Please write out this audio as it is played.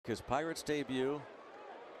His Pirates debut.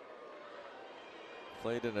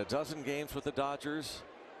 Played in a dozen games with the Dodgers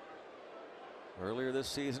earlier this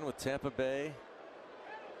season with Tampa Bay.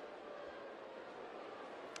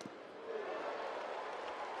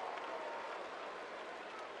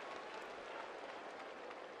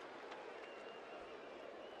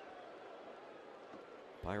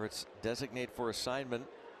 Pirates designate for assignment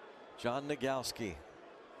John Nagowski.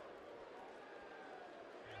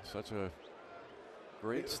 Such a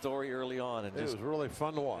great story early on, and it was really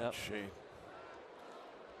fun to watch. Yep.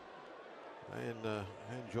 I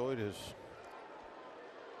enjoyed his,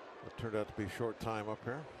 what turned out to be a short time up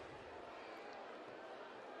here.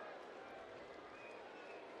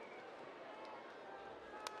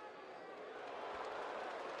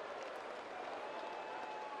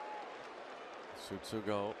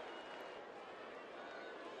 Tsutsugo.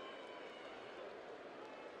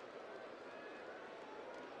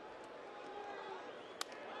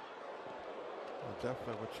 Well,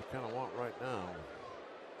 definitely what you kind of want right now.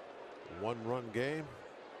 One-run game.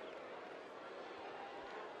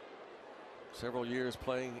 Several years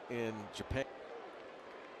playing in Japan.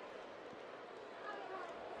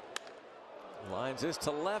 Lines this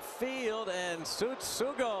to left field, and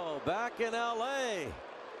Tsutsugo back in LA.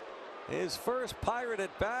 His first Pirate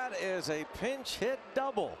at bat is a pinch hit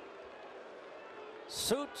double.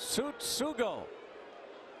 Tsutsugo.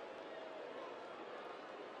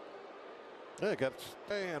 Yeah,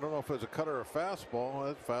 I don't know if it was a cutter or a fastball.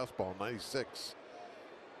 That's fastball, 96.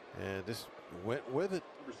 And just went with it.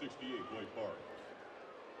 Number 68, Blake Park.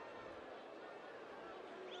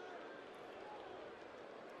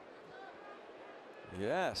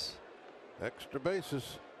 Yes. Extra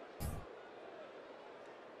bases.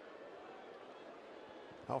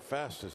 How fast is